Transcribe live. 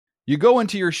You go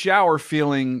into your shower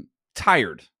feeling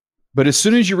tired, but as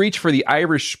soon as you reach for the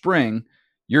Irish Spring,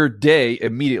 your day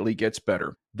immediately gets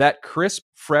better. That crisp,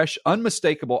 fresh,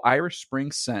 unmistakable Irish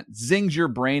Spring scent zings your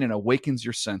brain and awakens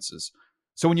your senses.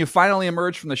 So when you finally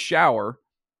emerge from the shower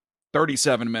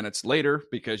 37 minutes later,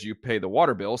 because you pay the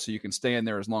water bill so you can stay in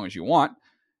there as long as you want,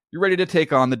 you're ready to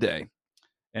take on the day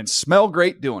and smell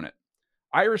great doing it.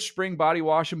 Irish Spring Body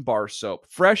Wash and Bar Soap.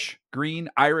 Fresh, green,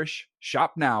 Irish.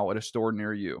 Shop now at a store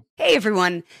near you. Hey,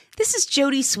 everyone. This is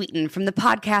Jody Sweeten from the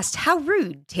podcast How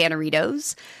Rude,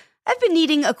 Tanneritos. I've been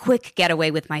needing a quick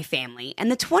getaway with my family,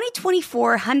 and the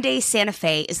 2024 Hyundai Santa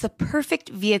Fe is the perfect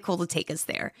vehicle to take us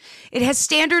there. It has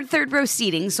standard third-row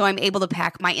seating, so I'm able to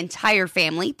pack my entire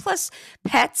family, plus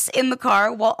pets, in the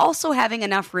car, while also having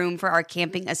enough room for our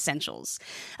camping essentials.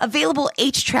 Available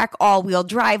H-Track all-wheel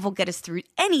drive will get us through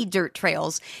any dirt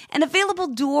trails, and available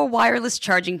dual wireless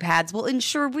charging pads will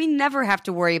ensure we never have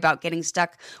to worry about getting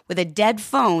stuck with a dead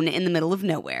phone in the middle of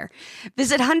nowhere.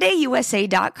 Visit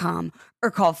HyundaiUSA.com or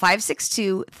call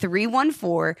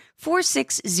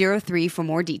 562-314-4603 for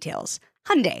more details.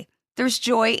 Hyundai, there's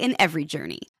joy in every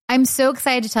journey. I'm so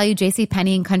excited to tell you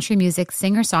JCPenney and country music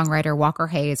singer-songwriter Walker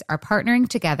Hayes are partnering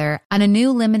together on a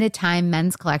new limited-time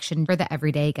men's collection for the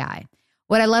everyday guy.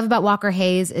 What I love about Walker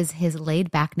Hayes is his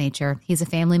laid-back nature. He's a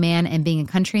family man, and being a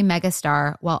country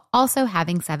megastar while also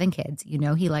having 7 kids, you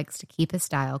know he likes to keep his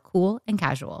style cool and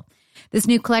casual. This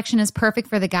new collection is perfect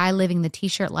for the guy living the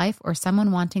t-shirt life or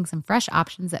someone wanting some fresh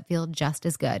options that feel just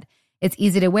as good. It's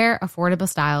easy to wear, affordable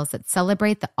styles that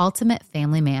celebrate the ultimate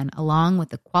family man, along with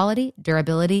the quality,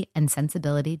 durability, and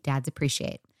sensibility dads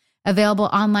appreciate. Available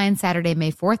online Saturday,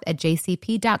 May 4th at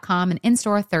jcp.com and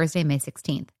in-store Thursday, May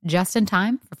 16th. Just in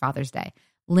time for Father's Day.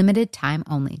 Limited time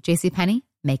only. JCPenney,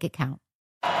 make it count.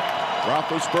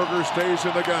 Roethlisberger stays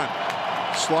in the gun.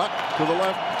 Slot to the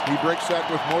left. He breaks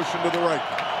that with motion to the right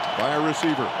by a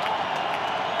receiver.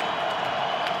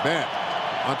 Man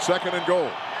on 2nd and goal.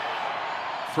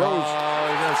 Throws.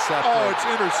 It's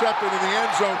intercepted in the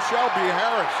end zone. Shelby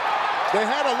Harris. They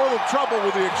had a little trouble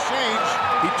with the exchange.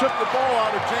 He took the ball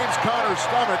out of James Conner's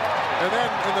stomach, and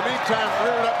then in the meantime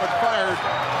reared up and fired,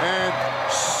 and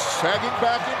sagging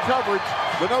back in coverage,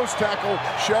 the nose tackle,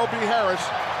 Shelby Harris,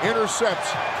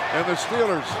 intercepts, and the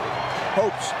Steelers'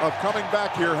 hopes of coming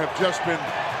back here have just been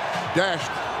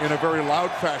dashed in a very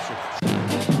loud fashion.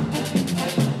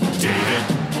 David.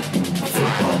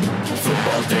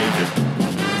 Football David.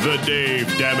 The Dave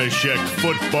Dameshek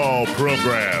Football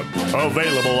Program.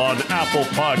 Available on Apple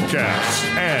Podcasts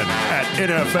and at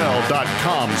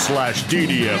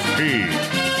NFL.com/DDFP.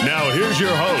 Now here's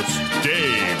your host,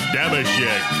 Dave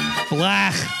Dameshek.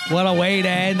 Blah, what a way to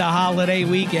end the holiday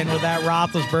weekend with that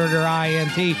Roethlisberger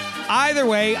INT. Either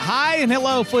way, hi and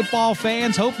hello, football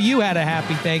fans. Hope you had a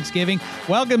happy Thanksgiving.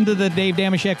 Welcome to the Dave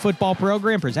Dameshek Football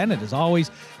Program, presented as always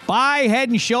by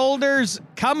Head & Shoulders.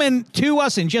 Coming to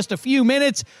us in just a few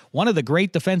minutes, one of the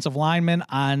great defensive linemen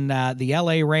on the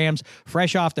LA Rams,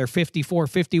 fresh off their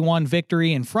 54-51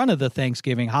 victory in front of the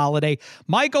Thanksgiving holiday.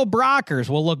 Michael Brockers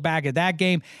will look back at that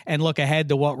game and look ahead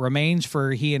to what remains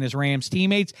for he and his Rams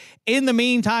teammates. In the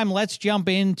meantime, let's jump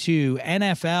into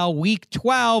NFL Week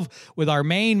 12 with our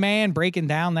main man breaking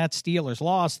down that Steelers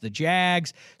loss, the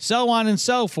Jags, so on and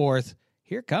so forth.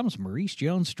 Here comes Maurice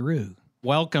Jones-Drew.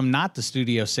 Welcome not to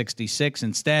Studio 66.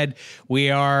 Instead,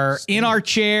 we are in our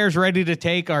chairs ready to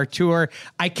take our tour.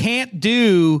 I can't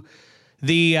do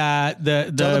the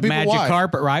magic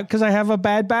carpet ride because I have a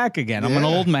bad back again. I'm an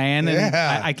old man and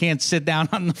I can't sit down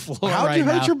on the floor. How'd you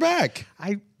hurt your back?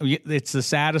 It's the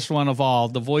saddest one of all.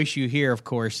 The voice you hear, of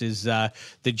course, is the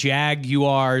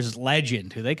Jaguars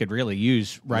legend, who they could really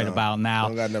use about now.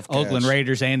 Don't got enough cash. Oakland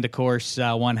Raiders and, of course,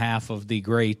 one half of the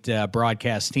great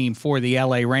broadcast team for the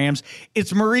LA Rams.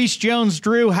 It's Maurice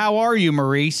Jones-Drew. How are you,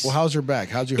 Maurice? Well, how's your back?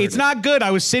 How'd you hurt It's not good. I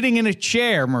was sitting in a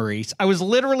chair, Maurice. I was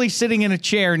literally sitting in a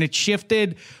chair, and it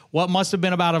shifted what must have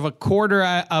been about a quarter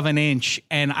of an inch,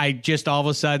 and I just all of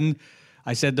a sudden,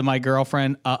 I said to my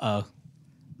girlfriend, uh-oh.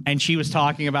 And she was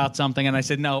talking about something, and I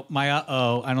said, no, my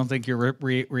I don't think you're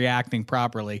reacting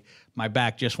properly. My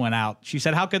back just went out. She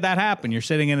said, how could that happen? You're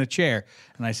sitting in a chair.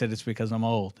 And I said, it's because I'm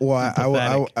old. Well,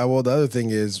 the other thing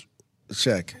is,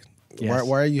 check. Yes.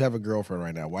 Why do you have a girlfriend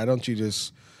right now? Why don't you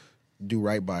just do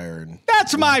right by her?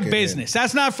 That's my business.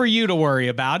 That's not for you to worry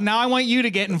about. Now I want you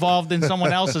to get involved in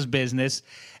someone else's business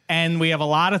and we have a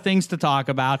lot of things to talk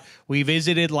about. We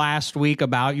visited last week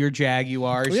about your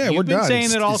Jaguars. Yeah, You've been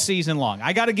saying it all season long.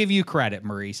 I got to give you credit,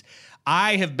 Maurice.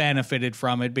 I have benefited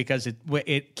from it because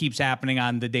it keeps happening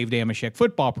on the Dave Dameshek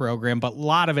football program, but a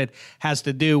lot of it has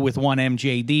to do with one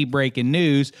MJD breaking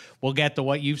news. We'll get to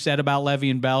what you've said about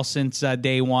Le'Veon Bell since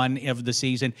day one of the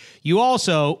season. You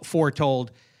also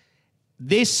foretold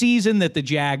this season that the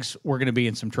Jags were going to be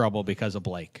in some trouble because of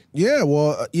Blake. Yeah,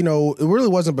 well, it really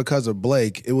wasn't because of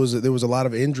Blake. There was a lot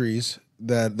of injuries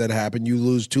that happened. You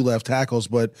lose 2 left tackles,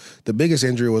 but the biggest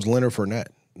injury was Leonard Fournette,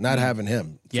 not having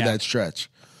him for that stretch.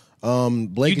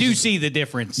 Blake, you do see the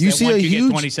difference. You see once a you huge,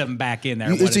 get 27 back in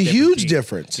there. It's a huge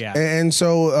difference. Yeah. And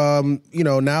so,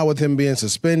 now with him being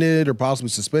suspended or possibly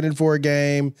suspended for a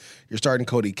game, you're starting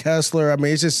Cody Kessler. I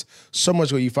mean, it's just so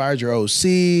much where you fired your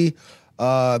OC.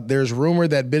 There's rumor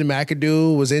that Ben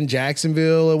McAdoo was in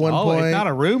Jacksonville at one point. Oh, it's not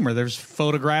a rumor. There's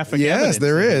photographic evidence. Yes,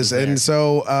 there is. And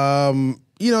so,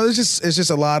 it's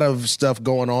just a lot of stuff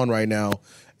going on right now.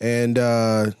 And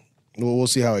we'll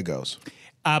see how it goes.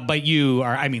 But you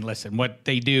are, listen, what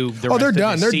they do. They're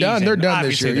done. They're done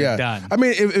this year. They're Yeah. done. I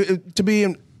mean, to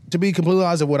be completely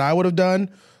honest, of what I would have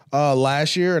done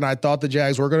last year, and I thought the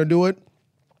Jags were going to do it.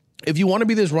 If you want to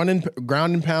be this running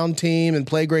ground and pound team and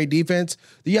play great defense,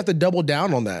 you have to double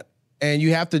down on that, and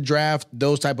you have to draft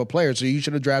those type of players. So you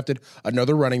should have drafted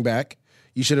another running back.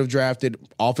 You should have drafted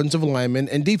offensive linemen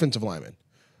and defensive linemen.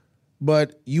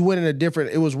 But you went in a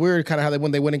different. It was weird, kind of how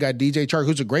when they went and got DJ Chark,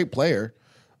 who's a great player.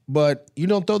 But you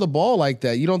don't throw the ball like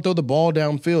that. You don't throw the ball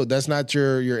downfield. That's not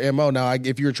your MO. Now,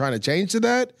 if you're trying to change to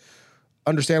that,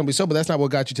 understandably so, but that's not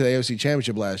what got you to the AFC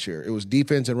Championship last year. It was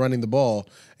defense and running the ball.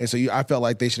 And so I felt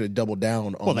like they should have doubled down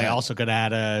on that. Well, they also could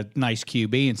have had a nice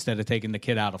QB instead of taking the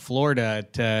kid out of Florida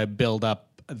to build up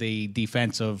the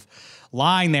defensive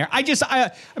line there. I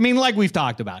mean, like we've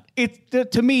talked about,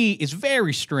 to me is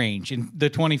very strange in the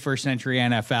 21st century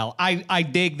NFL. I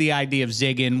dig the idea of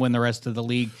zigging when the rest of the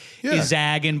league is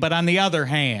zagging, but on the other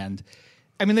hand,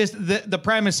 I mean, the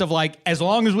premise of as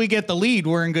long as we get the lead,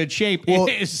 we're in good shape. Well,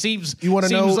 it seems you want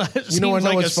to know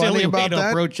like what's a silly funny about way to that?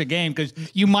 approach a game because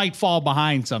you might fall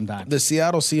behind sometimes. The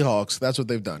Seattle Seahawks, that's what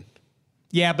they've done.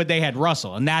 Yeah, but they had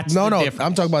Russell, and that's no. difference.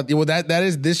 I'm talking about that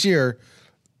is this year.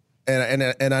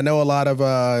 And I know a lot of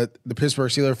the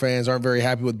Pittsburgh Steelers fans aren't very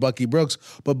happy with Bucky Brooks,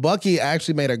 but Bucky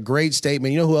actually made a great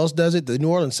statement. You know who else does it? The New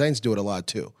Orleans Saints do it a lot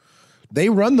too. They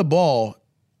run the ball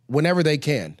whenever they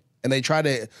can, and they try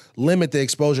to limit the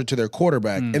exposure to their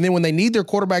quarterback. And then when they need their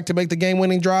quarterback to make the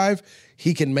game-winning drive,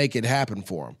 he can make it happen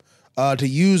for them. To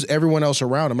use everyone else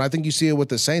around him. And I think you see it with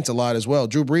the Saints a lot as well.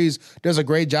 Drew Brees does a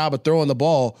great job of throwing the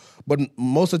ball, but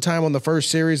most of the time on the first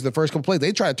series, the first couple plays,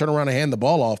 they try to turn around and hand the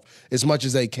ball off as much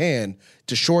as they can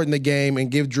to shorten the game and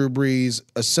give Drew Brees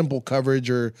a simple coverage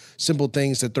or simple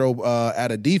things to throw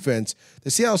at a defense.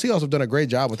 The Seattle Seahawks have done a great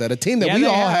job with that. A team that we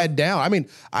all had down. I mean,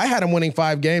 I had them winning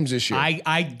 5 games this year.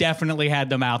 I definitely had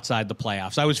them outside the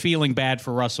playoffs. I was feeling bad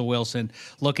for Russell Wilson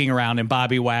looking around and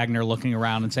Bobby Wagner looking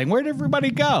around and saying, where'd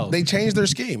everybody go? They changed their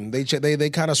scheme. They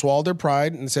kind of swallowed their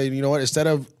pride and said, you know what, instead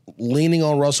of leaning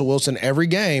on Russell Wilson every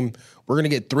game, we're going to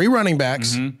get 3 running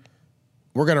backs. Mm-hmm.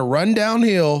 We're going to run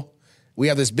downhill. We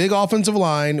have this big offensive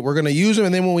line. We're going to use them,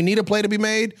 and then when we need a play to be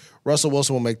made, Russell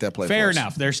Wilson will make that play. Fair for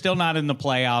us. they're still not in the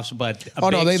playoffs, but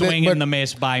big swing and the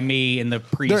miss by me in the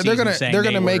preseason. They're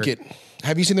going to make it.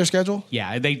 Have you seen their schedule?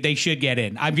 Yeah, they should get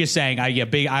in. I'm just saying.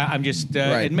 I'm just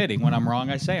admitting when I'm wrong.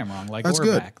 I say I'm wrong. Like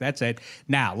quarterback. That's it.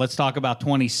 Now let's talk about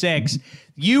 26.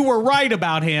 You were right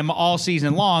about him all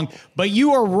season long, but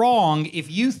you are wrong if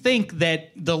you think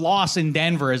that the loss in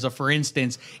Denver, for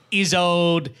instance, is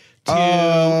owed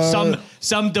to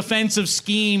some defensive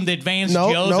scheme that Vance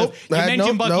Joseph. You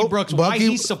mentioned Bucky Brooks. Why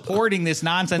he's supporting this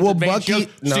nonsense? Well, Vance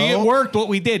Joseph. See, it worked. What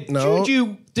we did.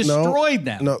 Juju destroyed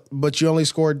them. No, but you only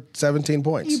scored 17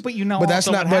 points. But that's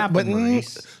not what happened.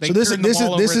 So this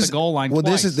is the goal line. Well,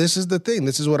 this is the thing.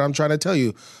 This is what I'm trying to tell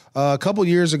you. A couple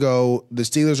years ago, the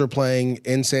Steelers were playing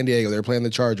in San Diego. They were playing the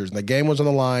Chargers, and the game was on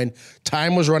the line.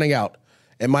 Time was running out,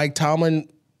 and Mike Tomlin,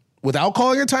 without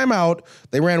calling a timeout,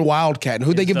 they ran Wildcat. And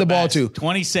who'd they give the ball to?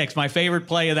 26, my favorite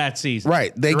play of that season.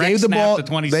 Right. They gave the ball.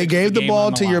 They gave the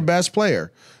ball to your best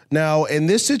player. Now, in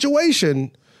this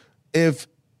situation, if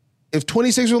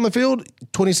 26 was on the field,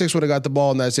 26 would have got the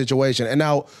ball in that situation. And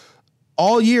now,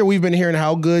 all year we've been hearing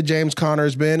how good James Conner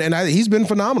has been, and he's been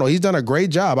phenomenal. He's done a great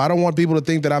job. I don't want people to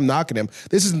think that I'm knocking him.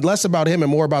 This is less about him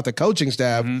and more about the coaching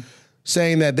staff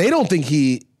saying that they don't think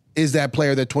he is that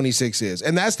player that 26 is.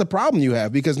 And that's the problem you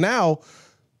have, because now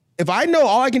if I know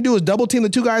all I can do is double team the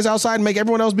 2 guys outside and make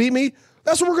everyone else beat me,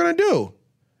 that's what we're going to do.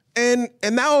 And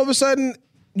now all of a sudden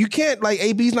you can't, like,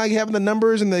 AB's not having the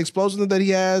numbers and the explosion that he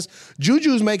has.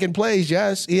 Juju's making plays,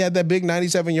 yes. He had that big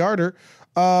 97-yarder.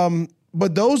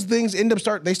 But those things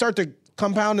start to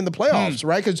compound in the playoffs,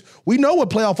 right? Because we know what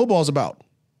playoff football is about,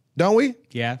 don't we?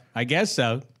 Yeah, I guess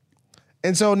so.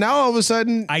 And so now all of a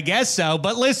sudden, I guess so.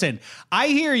 But listen, I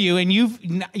hear you, and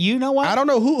you know what? I don't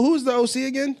know who's the OC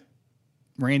again.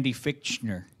 Randy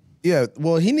Fichtner. Yeah,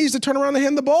 well, he needs to turn around and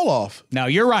hand the ball off. No,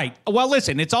 you're right. Well,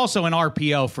 listen, it's also an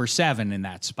RPO for 7 in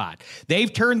that spot.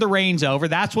 They've turned the reins over.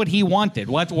 That's what he wanted,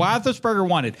 what Roethlisberger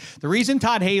wanted. The reason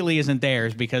Todd Haley isn't there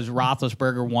is because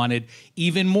Roethlisberger wanted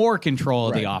even more control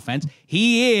of the offense.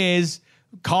 He is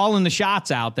calling the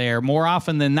shots out there more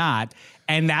often than not,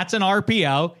 and that's an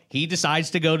RPO. He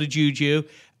decides to go to Juju.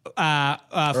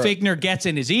 Fichtner gets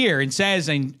in his ear and says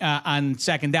on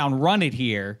second down, run it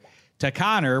here to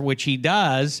Connor, which he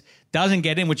doesn't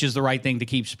get in, which is the right thing to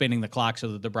keep spinning the clock so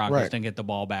that the Broncos can get the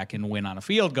ball back and win on a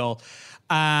field goal.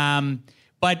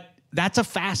 But that's a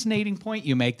fascinating point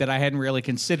you make that I hadn't really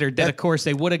considered, that of course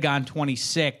they would have gone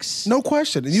 26. No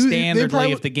question.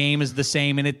 Standardly if the game is the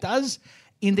same, and it does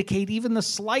indicate even the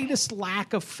slightest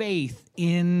lack of faith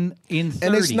in 30.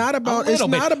 And it's not about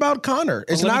Connor.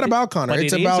 It's not about Connor. But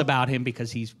it's it is about him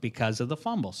because of the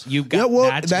fumbles. You've got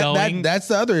that's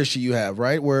the other issue you have,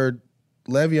 right? Where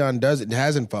Le'Veon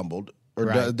hasn't fumbled or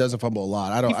doesn't fumble a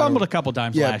lot. He fumbled a couple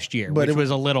times last year, but which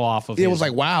was a little off of. It was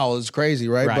like, wow, it's crazy,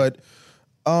 right?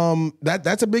 But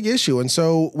that's a big issue. And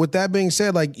so with that being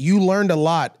said, like, you learned a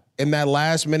lot in that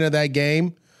last minute of that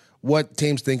game, what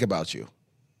teams think about you,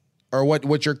 or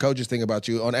what your coaches think about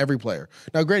you on every player.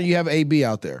 Now, granted, you have AB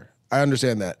out there. I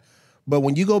understand that. But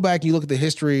when you go back and you look at the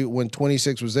history when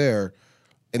 26 was there,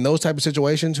 in those type of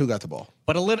situations, who got the ball?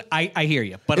 But I hear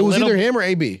you. But it was either him or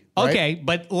AB. Right? Okay,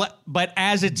 but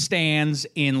as it stands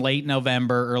in late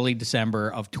November, early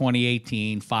December of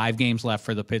 2018, 5 games left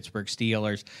for the Pittsburgh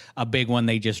Steelers, a big one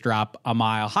they just dropped a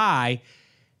mile high.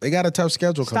 They got a tough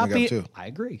schedule coming up too. I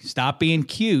agree. Stop being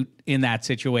cute in that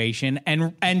situation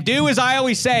and do as I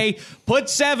always say: put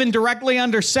 7 directly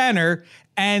under center.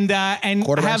 And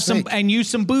have some and use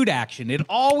some boot action. It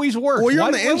always works. Well, you're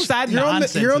on the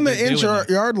inch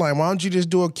yard line. Why don't you just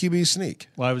do a QB sneak?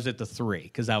 Well, I was at the 3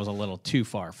 because that was a little too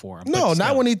far for him. No,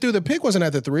 not when he threw the pick. Wasn't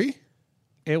at the 3.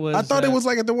 It was. I thought it was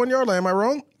like at the 1 yard line. Am I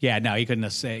wrong? Yeah, no, he couldn't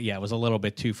have said. Yeah, it was a little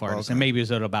bit too far. Okay. Maybe it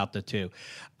was at about the 2.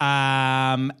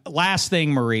 Last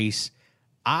thing, Maurice.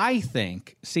 I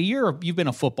think. See, you've been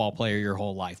a football player your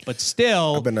whole life, but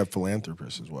still, I've been a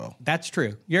philanthropist as well. That's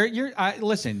true.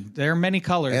 Listen, there are many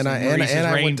colors in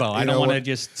Maurice's rainbow. I don't want to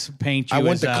just paint you. I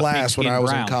went to class when I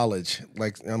was brown. In college,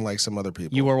 unlike some other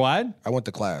people. You were what? I went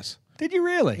to class. Did you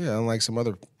really? Yeah, unlike some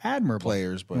other admirable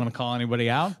players. But you want to call anybody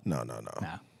out? No.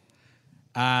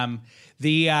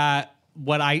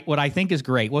 What I think is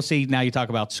great. We'll see. Now you talk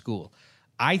about school.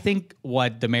 I think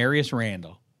what Demarius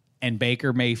Randall and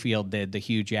Baker Mayfield did to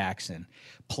Hugh Jackson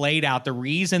played out. The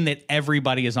reason that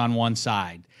everybody is on one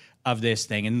side of this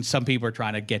thing, and some people are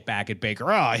trying to get back at Baker,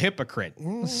 a hypocrite.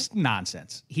 It's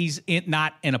nonsense. He's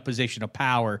not in a position of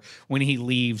power when he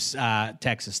leaves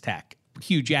Texas Tech.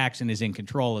 Hugh Jackson is in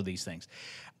control of these things.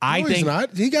 He's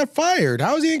not. He got fired.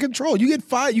 How is he in control? You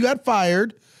got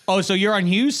fired. Oh, so you're on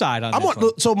Hugh's side on this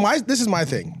one. So this is my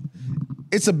thing.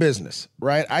 It's a business,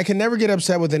 right? I can never get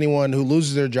upset with anyone who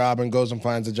loses their job and goes and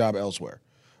finds a job elsewhere.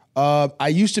 I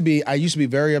used to be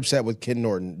very upset with Ken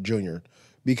Norton Jr.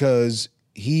 because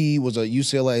he was a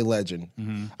UCLA legend.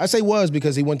 Mm-hmm. I say was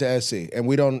because he went to SC, and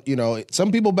we don't.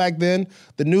 Some people back then,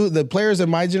 the players of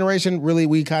my generation, really,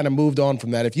 we kind of moved on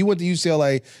from that. If you went to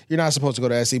UCLA, you're not supposed to go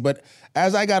to SC. But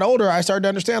as I got older, I started to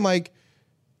understand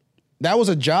that was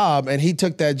a job, and he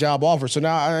took that job offer. So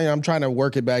now I'm trying to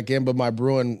work it back in, but my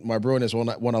Bruinists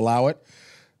won't allow it.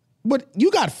 But you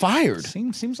got fired.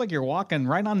 Seems like you're walking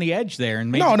right on the edge there.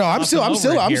 And no, I'm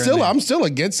still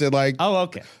against it. Like, oh,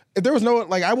 okay. If there was no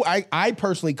I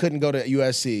personally couldn't go to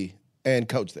USC and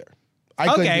coach there.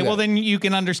 Okay, well then you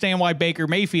can understand why Baker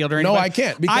Mayfield or anybody. No, I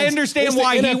can't. I understand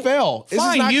why NFL.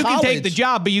 Fine, you can take the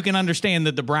job, but you can understand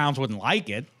that the Browns wouldn't like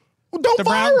it. Well, don't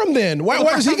fire him then. Why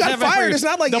does he got fired? It's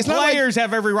not like the players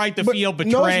have every right to feel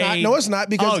betrayed. No, it's not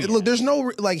because look, there's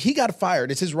no he got fired.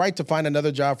 It's his right to find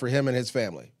another job for him and his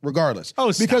family, regardless.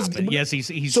 Oh, yes,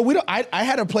 he's. So we don't. I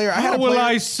had a player. How will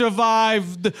I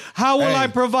survive? How will I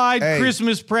provide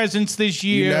Christmas presents this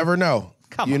year? You never know.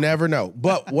 You never know.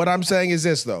 But what I'm saying is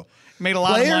this though: made a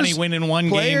lot of money winning one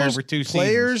game over 2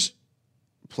 seasons.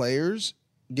 Players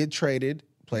get traded.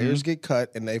 Players get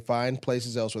cut, and they find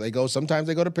places elsewhere. Sometimes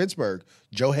they go to Pittsburgh.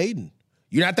 Joe Hayden.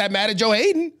 You're not that mad at Joe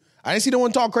Hayden. I didn't see no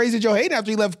one talk crazy to Joe Hayden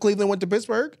after he left Cleveland and went to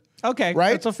Pittsburgh. Okay,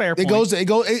 right? that's a fair point. It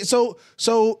goes.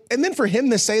 So, and then for him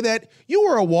to say that you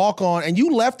were a walk-on and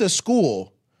you left a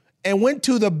school and went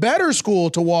to the better school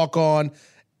to walk on,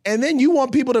 and then you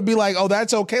want people to be like, "Oh,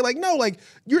 that's okay." Like, no, like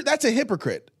that's a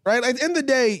hypocrite, right? At the end of the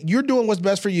day, you're doing what's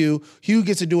best for you. Hugh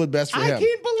gets to do what's best for him. I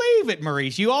can't believe it,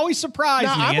 Maurice. You always surprise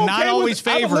me, and not always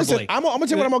favorably. I'm gonna tell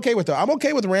you what I'm okay with though. I'm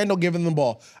okay with Randall giving the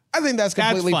ball. I think that's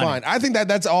completely fine. I think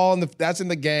that's all that's in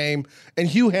the game, and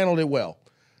Hugh handled it well.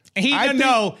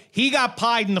 He got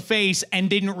pied in the face and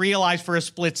didn't realize for a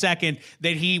split second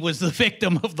that he was the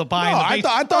victim of the pie in the face.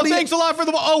 I thought thanks a lot for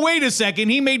the ball. Oh, wait a second.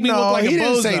 He made me look like a bozo. He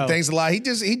didn't say thanks a lot. He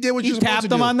did what you're supposed to do. He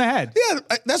tapped him on the head. Yeah,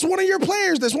 that's one of your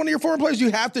players. That's one of your former players. You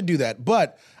have to do that.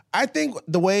 But I think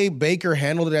the way Baker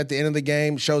handled it at the end of the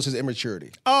game shows his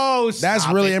immaturity. Oh, that's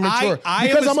really immature.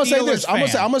 Because I'm gonna say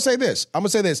this. I'm gonna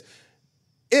say this.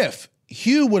 If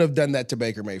Hugh would have done that to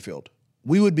Baker Mayfield,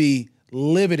 we would be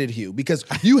livid at Hugh because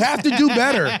you have to do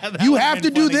better. You have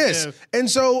to do this. Too. And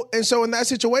so in that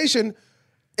situation,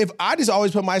 if I just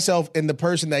always put myself in the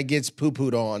person that gets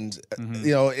poo-pooed on,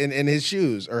 in his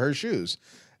shoes or her shoes,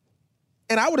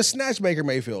 and I would have snatched Baker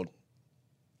Mayfield.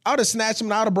 I would have snatched him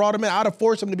and I would have brought him in. I would have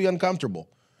forced him to be uncomfortable.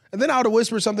 And then I would have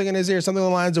whispered something in his ear, something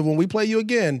along the lines of, when we play you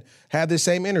again, have this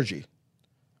same energy.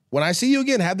 When I see you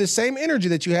again, have this same energy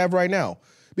that you have right now.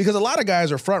 Because a lot of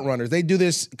guys are front runners. They do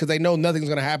this because they know nothing's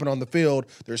going to happen on the field.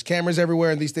 There's cameras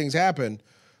everywhere and these things happen.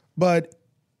 But,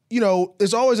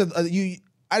 there's always I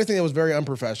just think it was very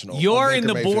unprofessional. You're in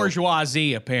the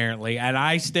bourgeoisie, apparently, and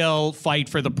I still fight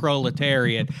for the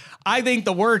proletariat. I think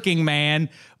the working man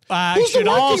should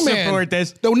all support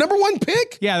this. The number one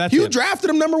pick? Yeah, that's Hugh drafted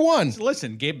him number one.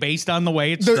 Listen, based on the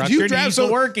way it's structured, he's a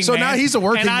working man. So now he's a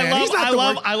working man.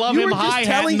 I love him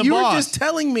high-hatting the boss.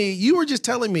 You were just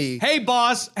telling me. Hey,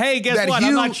 boss. Hey, guess what?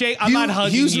 I'm not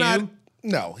hugging you.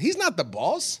 No, he's not the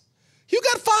boss. Hugh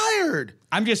got fired.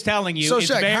 I'm just telling you, so it's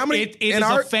it is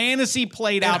a fantasy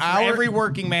played out for every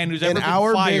working man who's ever been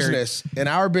fired. In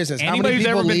our business, how anybody many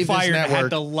people who's ever leave been fired this network? had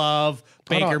to love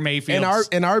Baker Mayfield.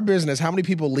 In our business, how many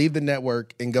people leave the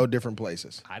network and go different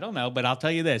places? I don't know, but I'll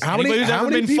tell you this. Anybody who's ever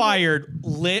been fired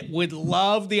would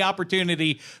love the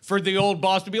opportunity for the old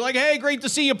boss to be like, hey, great to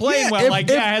see you playing well. It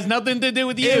has nothing to do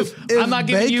with you. I'm not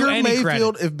giving you any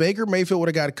credit. If Baker Mayfield would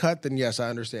have got cut, then yes, I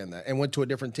understand that. And went to a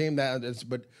different team.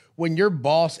 But when your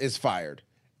boss is fired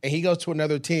and he goes to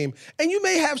another team, and you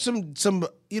may have some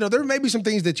there may be some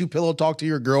things that you pillow talk to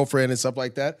your girlfriend and stuff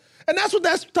like that. And that's what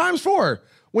time's for.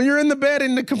 When you're in the bed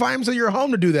in the confinements of your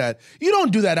home to do that. You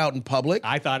don't do that out in public.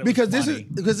 I thought it was funny.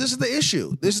 Because this is the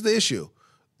issue. This is the issue.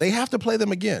 They have to play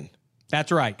them again.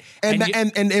 That's right. And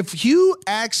if Hugh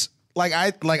acts like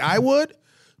I would,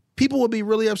 people would be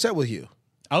really upset with Hugh.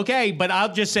 Okay, but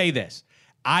I'll just say this.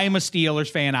 I am a Steelers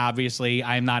fan, obviously.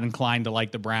 I am not inclined to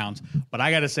like the Browns. But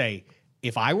I got to say,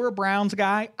 if I were a Browns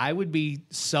guy, I would be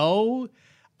so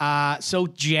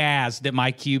jazzed that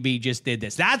my QB just did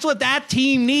this. That's what that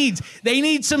team needs. They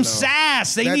need some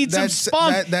sass. They need some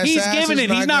spunk. He's giving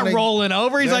it. He's not rolling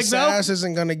over. He's like, no. Sass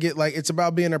isn't going to get it's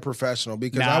about being a professional.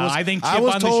 Because I think chip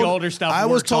on the shoulder stuff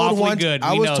works awfully good.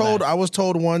 I was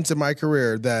told once in my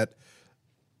career that,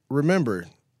 remember,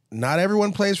 not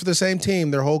everyone plays for the same team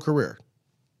their whole career.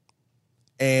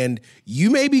 And you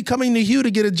may be coming to Hugh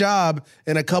to get a job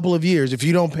in a couple of years if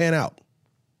you don't pan out.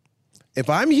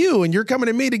 If I'm Hugh and you're coming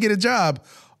to me to get a job,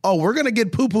 we're going to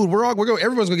get poo-pooed.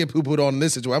 Everyone's going to get poo-pooed on in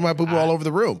this situation. I'm going to poo-poo all over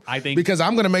the room. I think because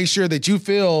I'm going to make sure that you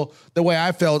feel the way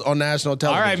I felt on national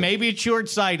television. All right, maybe it's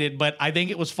short-sighted, but I think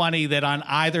it was funny that on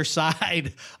either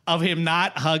side of him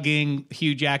not hugging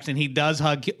Hugh Jackson, he does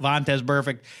hug Vontaze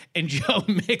Burfict and Joe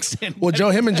Mixon. Well,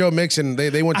 him and Joe Mixon,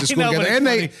 they went to school together.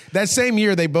 And that same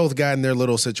year, they both got in their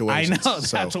little situations. I know.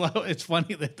 That's why it's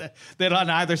funny that on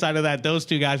either side of that, those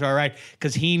two guys are all right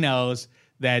because he knows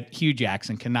that Hugh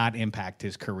Jackson cannot impact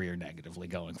his career negatively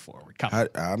going forward.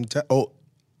 I'm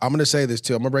going to say this,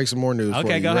 too. I'm going to break some more news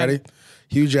for you. Go ready? Ahead.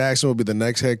 Hugh Jackson will be the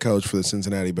next head coach for the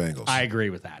Cincinnati Bengals. I agree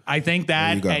with that. I think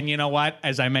that, and you know what?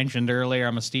 As I mentioned earlier,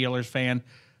 I'm a Steelers fan.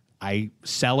 I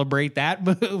celebrate that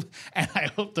move, and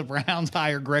I hope the Browns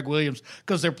hire Greg Williams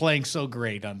because they're playing so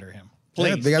great under him.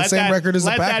 Please, yeah, they got the same record as the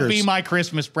Packers. Let that be my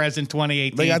Christmas present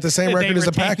 2018. They got the same record as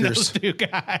the Packers. Those two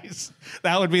guys.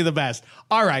 That would be the best.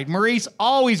 All right, Maurice,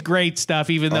 always great stuff,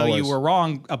 even though you were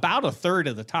wrong about a third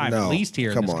of the time, at least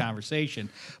here in this conversation.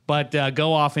 But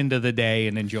go off into the day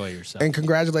and enjoy yourself. And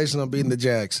congratulations on beating the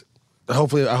Jags.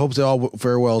 Hopefully, I hope it all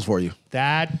farewells for you.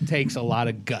 That takes a lot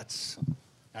of guts.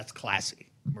 That's classy.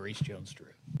 Maurice Jones-Drew.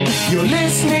 You're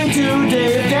listening to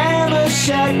Dave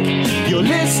Dameshek. You're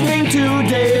listening to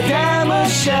Dave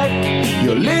Dameshek.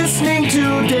 You're listening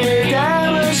to Dave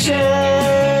Dameshek.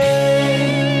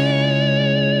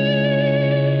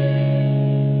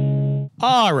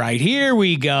 All right, here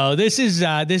we go. This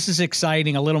is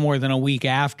exciting. A little more than a week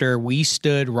after we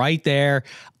stood right there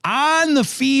on the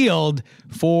field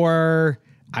for,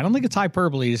 I don't think it's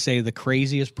hyperbole to say, the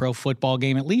craziest pro football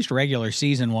game, at least regular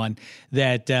season one,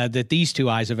 that these two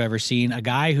eyes have ever seen. A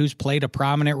guy who's played a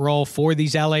prominent role for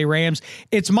these LA Rams.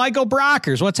 It's Michael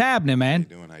Brockers. What's happening, man?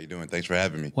 How you doing? Thanks for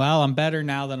having me. Well, I'm better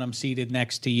now that I'm seated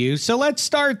next to you. So let's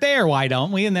start there, why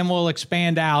don't we? And then we'll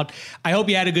expand out. I hope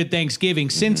you had a good Thanksgiving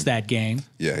since that game.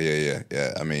 Yeah.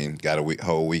 I mean, got a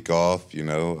whole week off,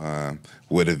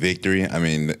 with a victory. I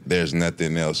mean, there's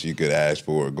nothing else you could ask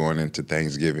for going into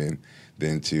Thanksgiving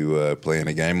than to play in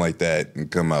a game like that and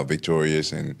come out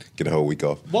victorious and get a whole week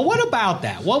off. Well, what about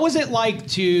that? What was it like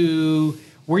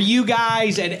were you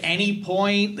guys at any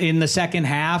point in the second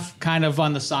half kind of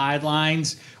on the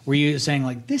sidelines? Were you saying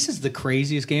like, this is the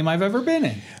craziest game I've ever been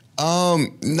in?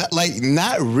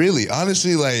 Not really.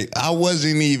 Honestly, like I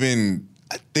wasn't even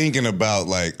thinking about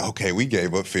like, okay, we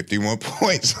gave up 51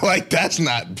 points. Like that's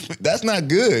not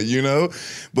good,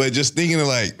 But just thinking of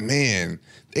like, man,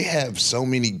 they have so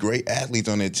many great athletes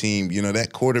on their team.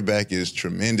 That quarterback is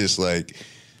tremendous. Like,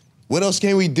 what else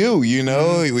can we do? We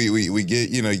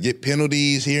get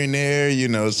penalties here and there.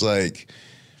 It's like,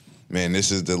 man,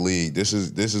 this is the league. This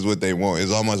is what they want.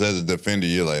 It's almost as a defender,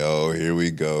 you're like, oh, here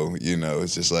we go.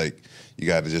 It's just like, you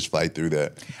got to just fight through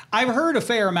that. I've heard a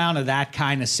fair amount of that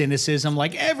kind of cynicism,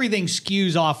 like everything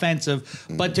skews offensive.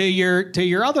 But to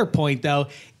your other point, though,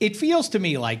 it feels to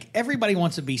me like everybody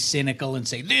wants to be cynical and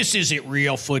say this isn't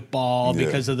real football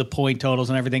because of the point totals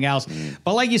and everything else.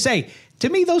 But like you say, to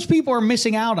me, those people are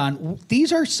missing out on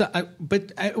these are.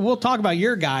 But we'll talk about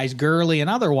your guys, Gurley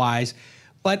and otherwise.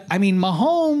 But, I mean,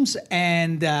 Mahomes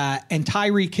and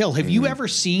Tyreek Hill, have you ever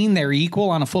seen their equal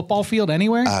on a football field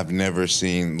anywhere? I've never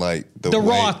seen, like, the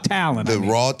raw talent.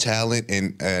 Raw talent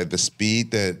and the speed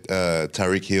that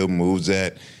Tyreek Hill moves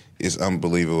at is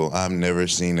unbelievable. I've never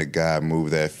seen a guy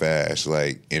move that fast,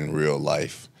 like, in real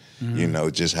life.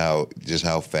 Just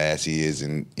how fast he is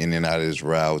in and out of his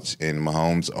routes. And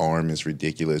Mahomes' arm is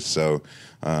ridiculous. So,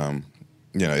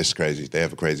 it's crazy. They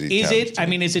have a crazy. Is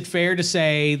it fair to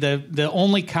say the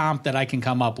only comp that I can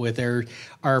come up with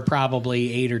are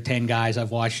probably 8 or 10 guys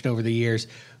I've watched over the years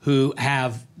who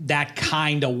have that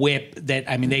kind of whip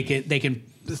that, I mean, they can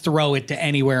throw it to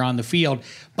anywhere on the field,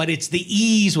 but it's the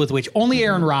ease with which only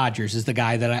Aaron Rodgers is the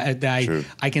guy that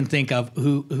I can think of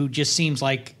who just seems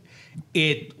like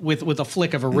it with a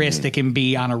flick of a wrist it can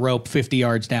be on a rope 50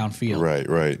 yards downfield.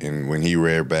 Right. And when he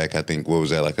reared back, I think, what was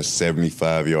that, like a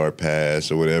 75-yard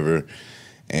pass or whatever,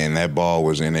 and that ball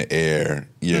was in the air,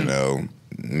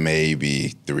 maybe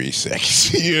 3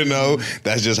 seconds,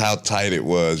 That's just how tight it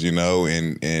was,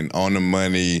 and on the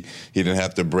money, he didn't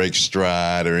have to break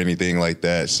stride or anything like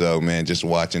that. So, man, just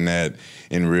watching that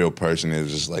in real person, it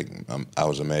was just like, I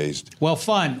was amazed. Well,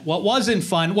 fun. What wasn't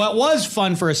fun? What was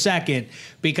fun for a second,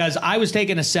 because I was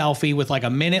taking a selfie with like a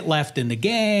minute left in the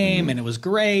game, and it was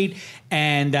great.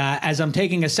 And as I'm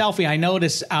taking a selfie, I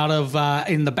notice out of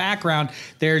in the background,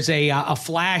 there's a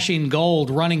flash in gold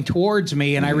running towards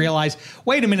me, and I realize,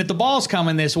 wait a minute, the ball's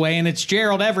coming this way, and it's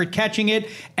Gerald Everett catching it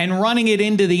and running it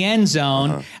into the end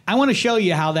zone. I want to show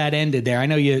you how that ended there. I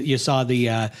know you saw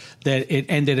that it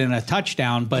ended in a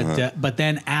touchdown, but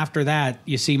then after that,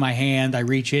 you see my hand, I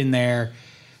reach in there.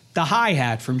 The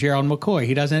hi-hat from Gerald McCoy.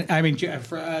 He doesn't,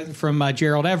 from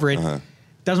Gerald Everett,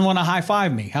 doesn't want to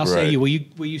high-five me. How say you?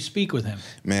 Will you speak with him?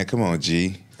 Man, come on,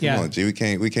 G. Come on, G. We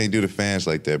can't do the fans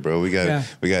like that, bro. We got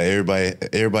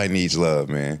everybody needs love,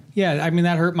 man. Yeah, I mean,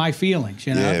 that hurt my feelings,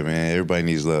 Yeah, man, everybody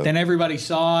needs love. Then everybody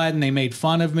saw it and they made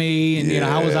fun of me, and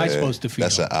how was I supposed to feel?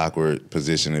 That's an awkward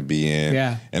position to be in.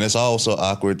 Yeah. And it's also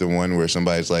awkward, the one where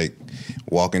somebody's like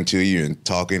walking to you and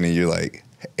talking, and you're like,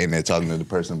 and they're talking to the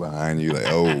person behind you, like,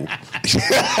 oh.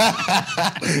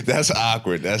 That's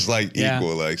awkward. That's like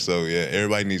equal. Like, so yeah,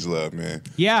 everybody needs love, man.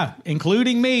 Yeah,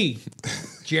 including me.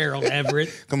 Gerald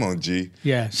Everett. Come on, G.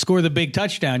 Yeah, score the big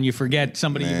touchdown. You forget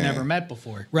somebody you've never met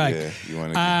before. Right. Yeah, you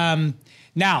want to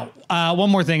now,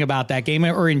 one more thing about that game,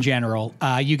 or in general,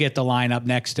 you get the lineup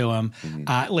next to him.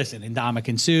 Listen,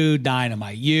 Ndamukong Suh,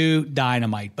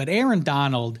 dynamite. But Aaron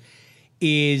Donald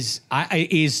is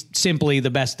simply the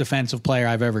best defensive player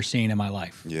I've ever seen in my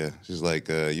life. Yeah, just like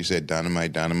you said,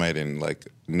 dynamite, and like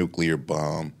nuclear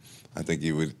bomb. I think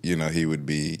he would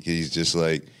be. He's just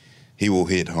like, he will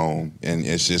hit home, and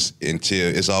it's just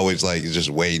it's always like you're just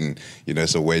waiting.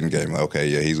 It's a waiting game. Like, okay,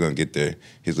 yeah, he's gonna get there.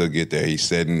 He's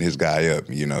setting his guy up.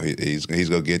 He's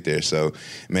gonna get there. So,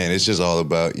 man, it's just all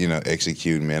about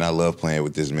executing. Man, I love playing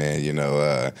with this man.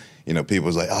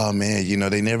 people's like, oh man,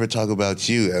 they never talk about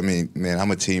you. I mean, man,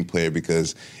 I'm a team player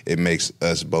because it makes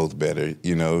us both better,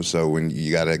 So when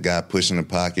you got a guy pushing the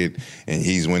pocket and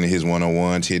he's winning his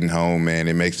one-on-ones, hitting home, man,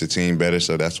 it makes the team better.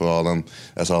 So that's all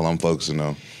I'm focusing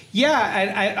on.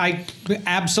 Yeah, I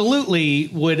absolutely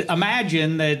would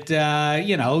imagine that,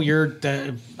 you're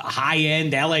the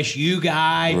high-end LSU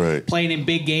guy, right, playing in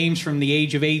big games from the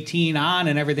age of 18 on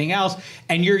and everything else,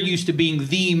 and you're used to being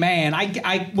the man.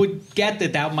 I would get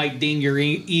that might ding your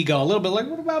ego a little bit, like,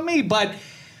 what about me? But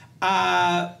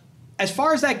as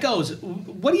far as that goes,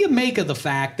 what do you make of the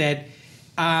fact that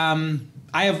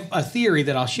I have a theory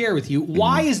that I'll share with you.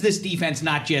 Why is this defense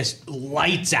not just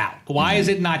lights out? Why is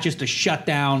it not just a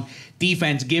shutdown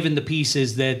defense given the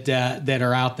pieces that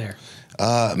are out there?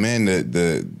 Man,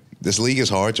 this league is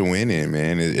hard to win in,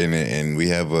 man, and we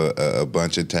have a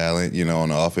bunch of talent, on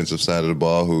the offensive side of the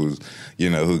ball who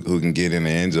can get in the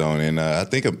end zone, and I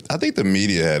think the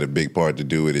media had a big part to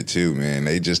do with it too, man.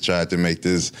 They just tried to make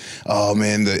this,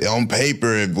 on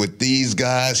paper with these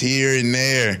guys here and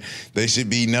there, they should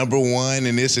be number one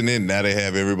and this and that. Now they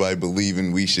have everybody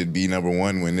believing we should be number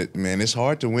one when it's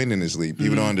hard to win in this league.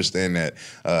 People don't understand that.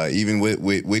 Even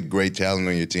with great talent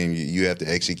on your team, you have to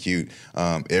execute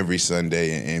every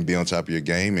Sunday and be on top of your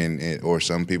game, or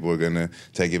some people are going to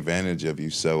take advantage of you.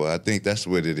 So I think that's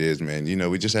what it is, man.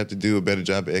 We just have to do a better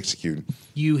job of executing.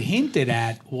 You hinted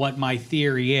at what my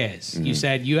theory is. You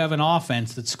said you have an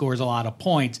offense that scores a lot of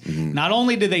points. Not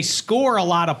only do they score a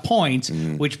lot of points,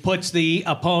 which puts the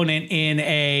opponent in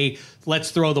a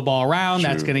let's throw the ball around.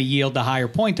 That's going to yield the higher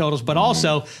point totals. But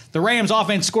also, the Rams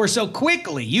offense scores so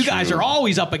quickly. You guys are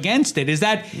always up against it. Is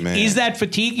that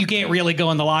fatigue? You can't really go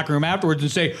in the locker room afterwards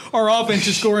and say, our offense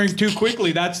is scoring too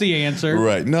quickly. That's the answer.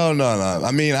 Right. No.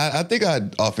 I mean, I think our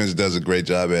offense does a great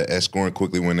job at scoring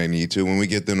quickly when they need to. When we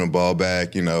get them the ball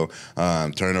back,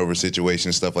 turnover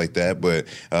situations, stuff like that. But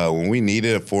when we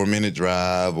needed a 4-minute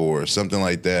drive or something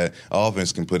like that,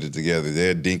 offense can put it together.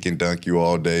 They'll dink and dunk you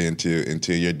all day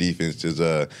until your defense just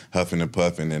huffing and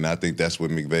puffing, and I think that's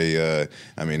what McVay.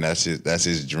 That's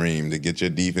his dream, to get your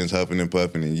defense huffing and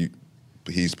puffing, and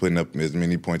he's putting up as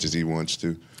many points as he wants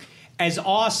to. As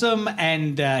awesome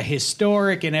and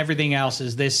historic and everything else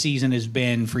as this season has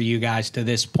been for you guys to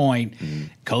this point,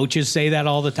 coaches say that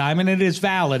all the time, and it is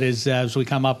valid as we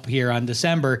come up here on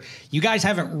December. You guys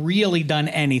haven't really done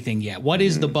anything yet. What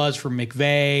is the buzz from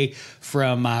McVay,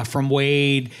 from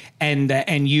Wade,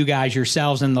 and you guys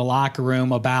yourselves in the locker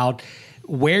room about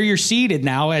where you're seated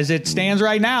now as it stands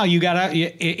right now? You gotta,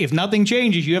 if nothing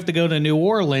changes, you have to go to New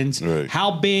Orleans. Right.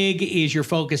 How big is your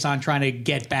focus on trying to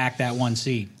get back that one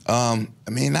seed? We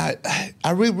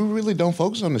really don't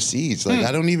focus on the seeds. Like,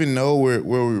 I don't even know where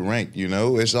we rank.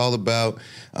 It's all about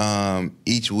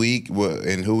each week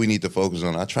and who we need to focus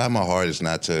on. I try my hardest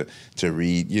not to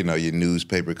read, your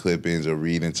newspaper clippings or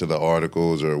read into the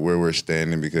articles or where we're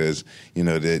standing, because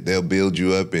they'll build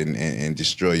you up and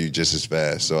destroy you just as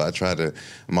fast. So I try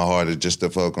my hardest just to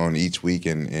focus on each week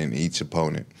and each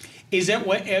opponent. Is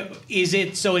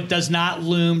it so it does not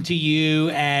loom to you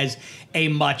as a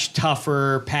much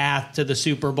tougher path to the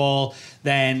Super Bowl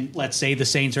than, let's say, the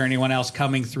Saints or anyone else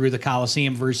coming through the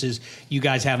Coliseum versus you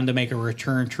guys having to make a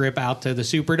return trip out to the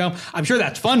Superdome? I'm sure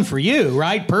that's fun for you,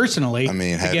 right? Personally, to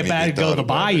get back and go to the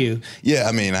Bayou. Yeah,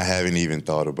 I haven't even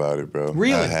thought about it, bro.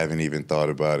 Really? I haven't even thought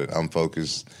about it. I'm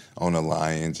focused on the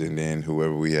Lions and then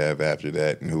whoever we have after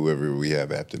that and whoever we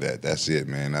have after that. That's it,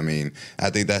 man. I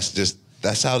think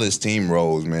that's how this team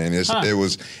rolls, man. It's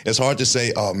hard to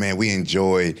say, oh man, we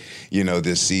enjoy,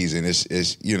 this season.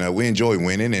 It's we enjoy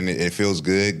winning, and it feels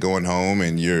good going home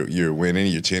and you're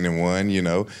winning, you're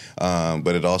 10-1,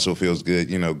 but it also feels good,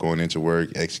 going into work,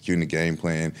 executing the game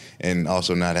plan, and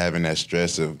also not having that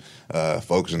stress of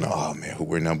focusing on, oh man,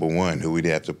 we're number one, who we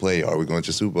have to play, are we going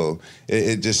to Super Bowl?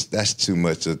 That's too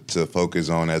much to focus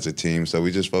on as a team. So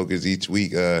we just focus each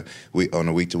week on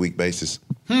a week-to-week basis.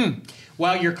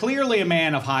 Well, you're clearly a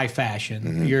man of high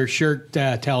fashion. Your shirt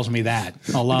tells me that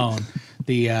alone.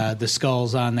 The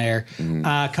skulls on there.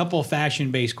 A couple of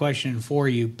fashion-based questions for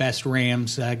you. Best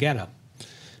Rams getup.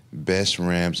 Best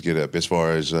Rams getup as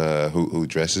far as who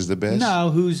dresses the best?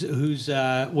 No,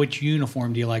 which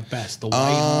uniform do you like best? The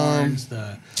white horns,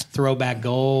 the throwback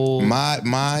gold.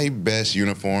 My best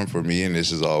uniform for me, and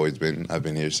this has always been, I've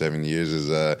been here 7 years, is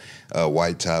a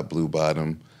white top, blue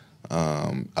bottom.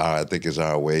 I think it's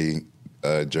our away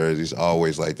jerseys,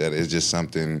 always like that. It's just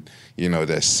something,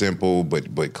 that's simple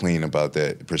but clean about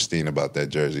that, pristine about that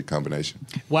jersey combination.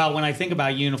 Well, when I think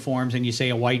about uniforms and you say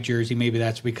a white jersey, maybe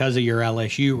that's because of your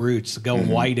LSU roots, go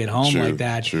white at home like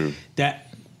that. True. That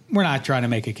we're not trying to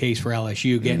make a case for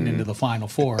LSU getting into the Final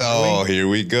Four. Oh, here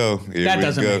we go. That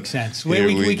doesn't make sense.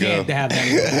 We can't have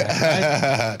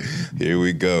that. Right? Here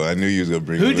we go. I knew you was going to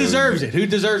bring Who deserves it? Who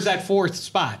deserves that 4th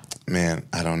spot? Man,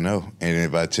 I don't know. And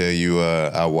if I tell you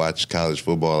I watch college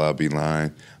football, I'll be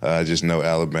lying. I just know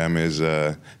Alabama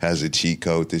has a cheat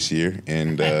code this year,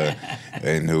 and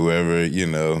and whoever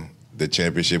the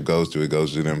championship goes to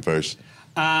them first.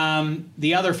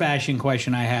 The other fashion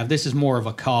question I have, this is more of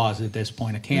a cause at this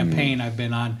point, a campaign I've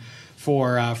been on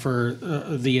for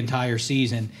the entire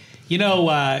season. You're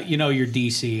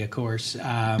DC, of course.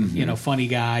 Funny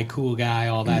guy, cool guy,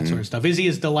 all that sort of stuff. Is he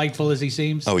as delightful as he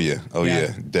seems? Oh yeah,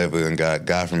 definitely. And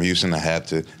guy from Houston, I have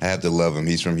to love him.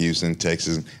 He's from Houston,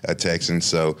 Texas, a Texan.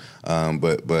 So,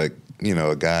 but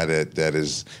a guy that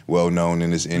is well known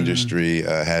in this industry,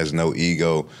 has no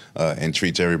ego, and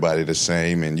treats everybody the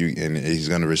same, and he's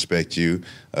going to respect you,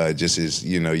 just as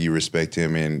you respect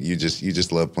him, and you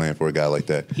just love playing for a guy like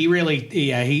that. He really,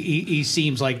 he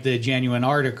seems like the genuine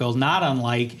article, not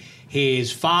unlike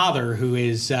his father, who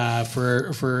is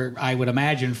for I would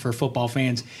imagine for football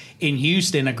fans in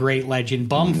Houston, a great legend.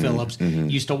 Bum Phillips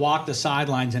used to walk the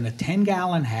sidelines in a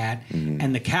 10-gallon hat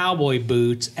and the cowboy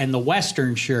boots and the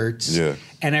Western shirts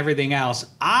and everything else.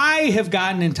 I have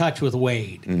gotten in touch with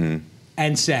Wade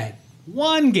and said,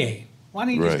 one game. Why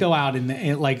don't you just go out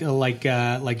like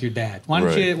your dad? Why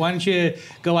don't you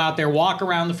go out there, walk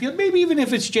around the field, maybe even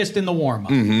if it's just in the warm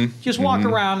up. Just walk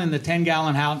around in the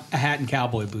 10-gallon hat and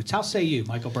cowboy boots. How say you,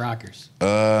 Michael Brockers?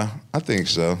 I think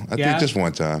so. I think just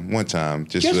one time.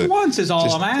 Just once is all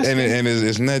I'm asking. And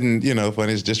it's nothing,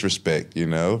 funny. It's just respect, for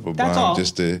That's Bum, all.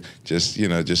 just to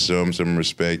show him some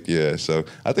respect. Yeah. So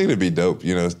I think it'd be dope.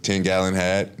 10-gallon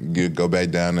hat. Go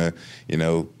back down to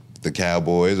the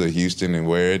Cowboys or Houston and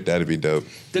wear it. That'd be dope.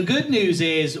 The good news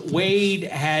is Wade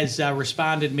has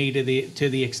responded me to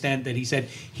the extent that he said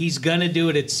he's gonna do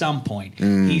it at some point.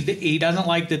 He doesn't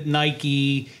like that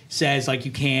Nike says like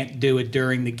you can't do it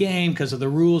during the game because of the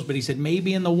rules, but he said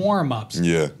maybe in the warm-ups.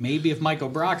 Yeah. Maybe if Michael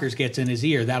Brockers gets in his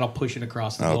ear, that'll push it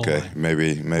across the goal line.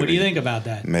 Maybe. What do you think about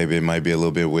that? Maybe it might be a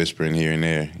little bit whispering here and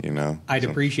there. I'd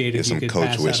appreciate it if you could some coach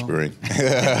pass whispering.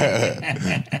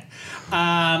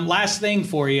 Last thing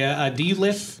for you. Do you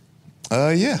lift?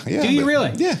 Yeah. Do you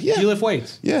really? Yeah. Do you lift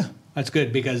weights? Yeah. That's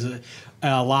good because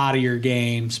a lot of your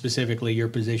game, specifically your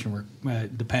position,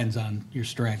 depends on your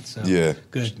strength. So yeah,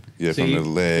 good. Yeah, so from the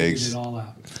legs, it all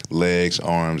out. Legs,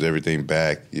 arms, everything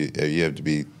back. You have to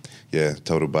be,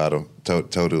 total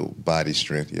body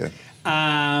strength. Yeah.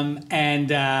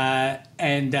 And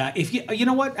if you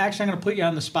know what, actually, I'm going to put you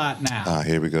on the spot now.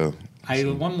 Here we go. I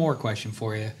have one more question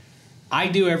for you. I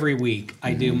do every week.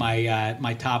 I do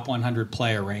my top 100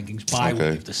 player rankings by week.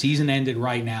 If the season ended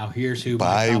right now, here's who.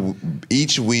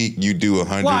 Each week you do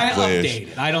 100 players. I update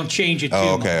it. I don't change it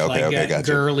too much. Gotcha.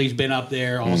 Gurley's been up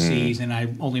there all season.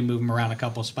 I only move him around a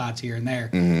couple spots here and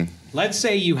there. Let's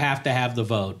say you have to have the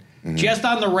vote just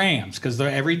on the Rams because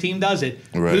every team does it.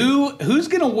 Right. Who's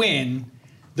going to win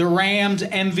the Rams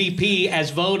MVP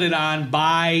as voted on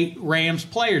by Rams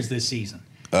players this season?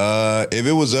 If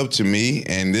it was up to me,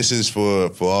 and this is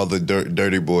for all the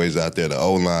dirty boys out there, the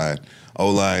O-line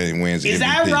wins MVP. Is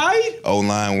that right?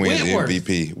 O-line wins Whitworth.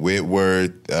 MVP.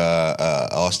 Whitworth,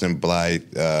 Austin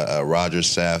Blythe, Roger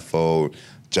Saffold,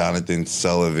 Jonathan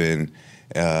Sullivan,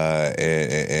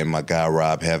 and my guy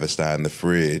Rob Haverstein, the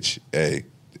fridge. Hey,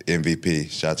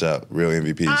 MVP. Shouts out. Real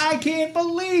MVP. I can't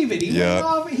believe it.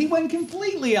 He went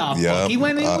completely off. He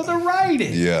went in with a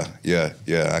writing. Yeah.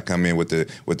 I come in with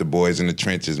the boys in the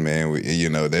trenches, man.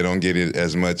 They don't get it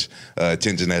as much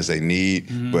attention as they need,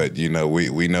 but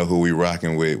we know who we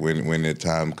rocking with when the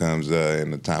time comes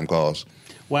and the time calls.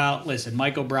 Well, listen,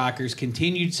 Michael Brockers,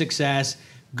 continued success.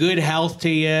 Good health to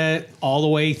you all the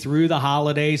way through the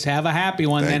holidays. Have a happy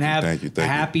one. Thank you.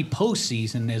 Happy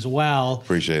postseason as well.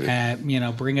 Appreciate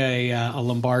it. Bring a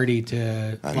Lombardi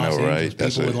to Los Angeles.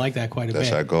 People would like that quite a bit.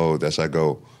 That's our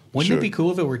goal. Wouldn't it be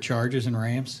cool if it were Chargers and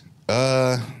Rams?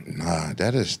 Nah.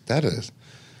 That is.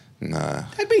 Nah.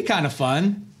 That'd be kind of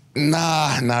fun.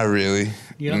 Nah, not really.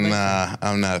 You don't think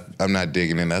so? I'm not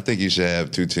digging it. I think you should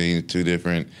have two teams, two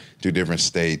different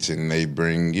states, and they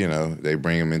bring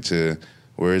them into.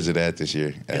 Where is it at this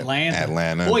year?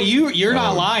 Atlanta. Boy, you're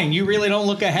not lying. You really don't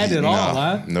look ahead at all,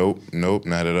 huh? Nope,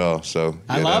 not at all. So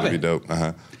I love it. That'd be dope.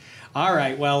 All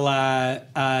right. Well,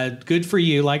 good for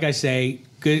you. Like I say,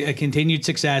 good continued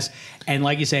success. And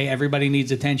like you say, everybody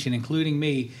needs attention, including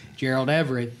me, Gerald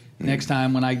Everett. Next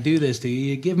time when I do this to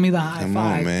you, give me the high Come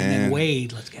five. on, man. And then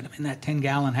Wade, let's get him in that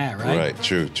 10-gallon hat, right? Right.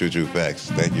 True facts.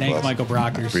 Thank you, Thanks, boss. Michael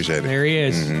Brockers. Appreciate it. There he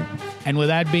is. And with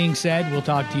that being said, we'll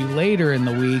talk to you later in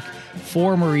the week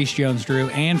for Maurice Jones-Drew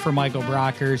and for Michael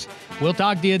Brockers. We'll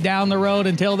talk to you down the road.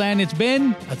 Until then, it's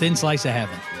been a thin slice of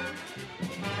heaven.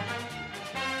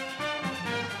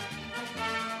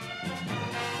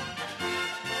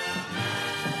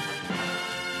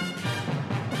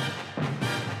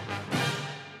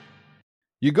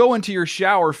 You go into your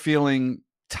shower feeling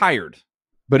tired,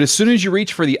 but as soon as you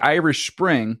reach for the Irish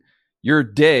Spring, your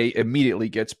day immediately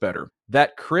gets better.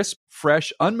 That crisp,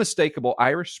 fresh, unmistakable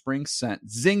Irish Spring scent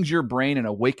zings your brain and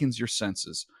awakens your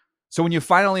senses. So when you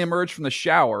finally emerge from the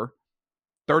shower,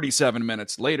 37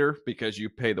 minutes later, because you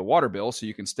pay the water bill so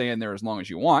you can stay in there as long as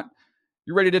you want,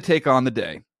 you're ready to take on the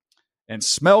day and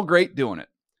smell great doing it.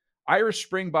 Irish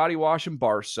Spring Body Wash and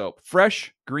Bar Soap.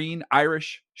 Fresh, green,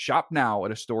 Irish. Shop now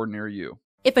at a store near you.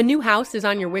 If a new house is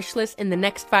on your wish list in the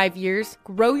next 5 years,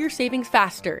 grow your savings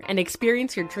faster and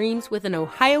experience your dreams with an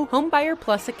Ohio Homebuyer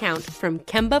Plus account from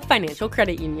Kemba Financial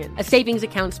Credit Union. A savings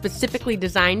account specifically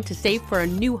designed to save for a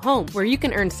new home where you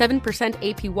can earn 7%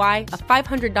 APY,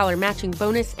 a $500 matching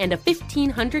bonus, and a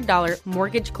 $1,500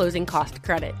 mortgage closing cost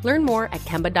credit. Learn more at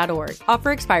Kemba.org.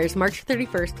 Offer expires March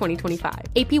 31st, 2025.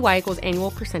 APY equals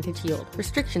annual percentage yield.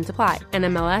 Restrictions apply.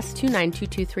 NMLS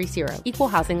 292230. Equal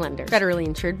housing lender. Federally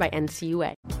insured by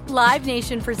NCUA. Live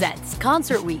Nation presents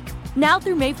Concert Week. Now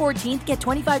through May 14th, get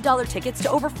 $25 tickets to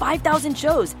over 5,000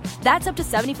 shows. That's up to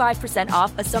 75%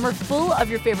 off a summer full of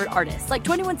your favorite artists like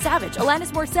 21 Savage,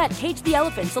 Alanis Morissette, Cage the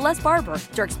Elephant, Celeste Barber,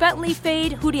 Dierks Bentley,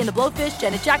 Fade, Hootie and the Blowfish,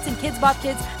 Janet Jackson, Kidz Bop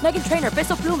Kids, Meghan Trainor,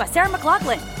 Bissell Pluma, Sarah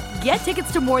McLachlan. Get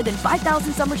tickets to more than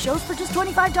 5,000 summer shows for just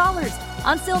 $25.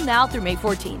 Until now through May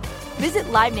 14th. Visit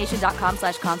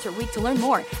LiveNation.com/Concert Week to learn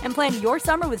more and plan your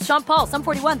summer with Sean Paul, Sum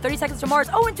 41, 30 Seconds to Mars,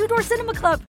 and Two Door Cinema Club.